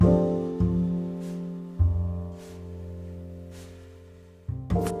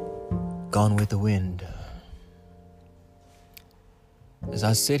Gone with the Wind. As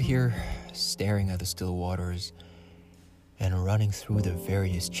I sit here staring at the still waters and running through the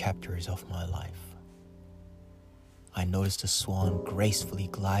various chapters of my life, I noticed a swan gracefully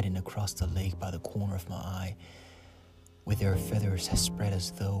gliding across the lake by the corner of my eye, with their feathers spread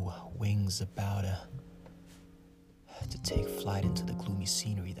as though wings about to take flight into the gloomy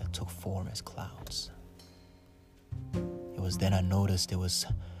scenery that took form as clouds. It was then I noticed it was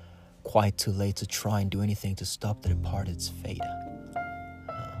quite too late to try and do anything to stop the departed's fate.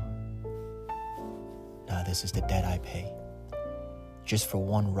 Now this is the debt I pay, just for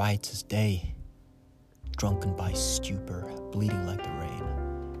one righteous day, drunken by stupor, bleeding like the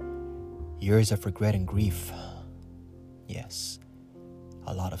rain. Years of regret and grief. Yes,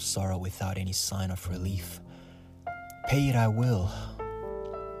 a lot of sorrow without any sign of relief. Pay it I will,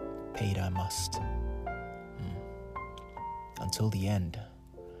 pay it I must. Until the end,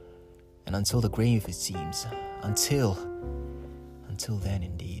 and until the grave it seems, until then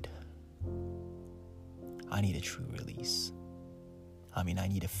indeed. I need a true release. I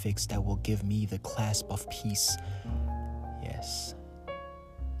need a fix that will give me the clasp of peace. Yes,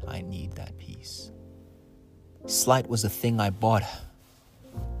 I need that peace. Slight was the thing I bought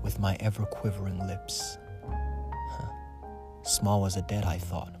with my ever-quivering lips. Small was the debt I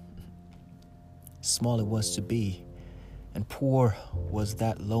thought. Small it was to be, and poor was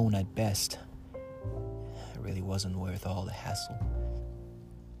that loan at best. It really wasn't worth all the hassle.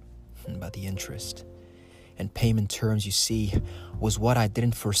 But the interest and payment terms, you see, was what I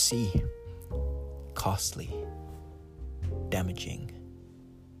didn't foresee. Costly, damaging,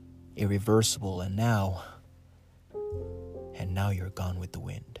 irreversible, and now you're gone with the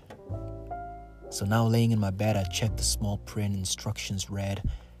wind. So now laying in my bed, I checked the small print instructions read,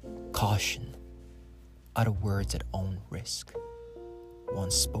 caution, utter words at own risk.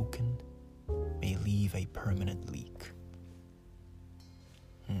 Once spoken may leave a permanent leak.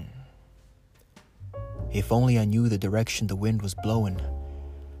 If only I knew the direction the wind was blowing,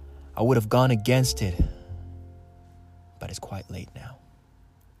 I would have gone against it. But it's quite late now,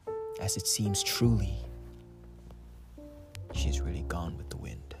 as it seems truly she's really gone with the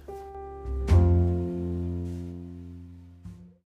wind.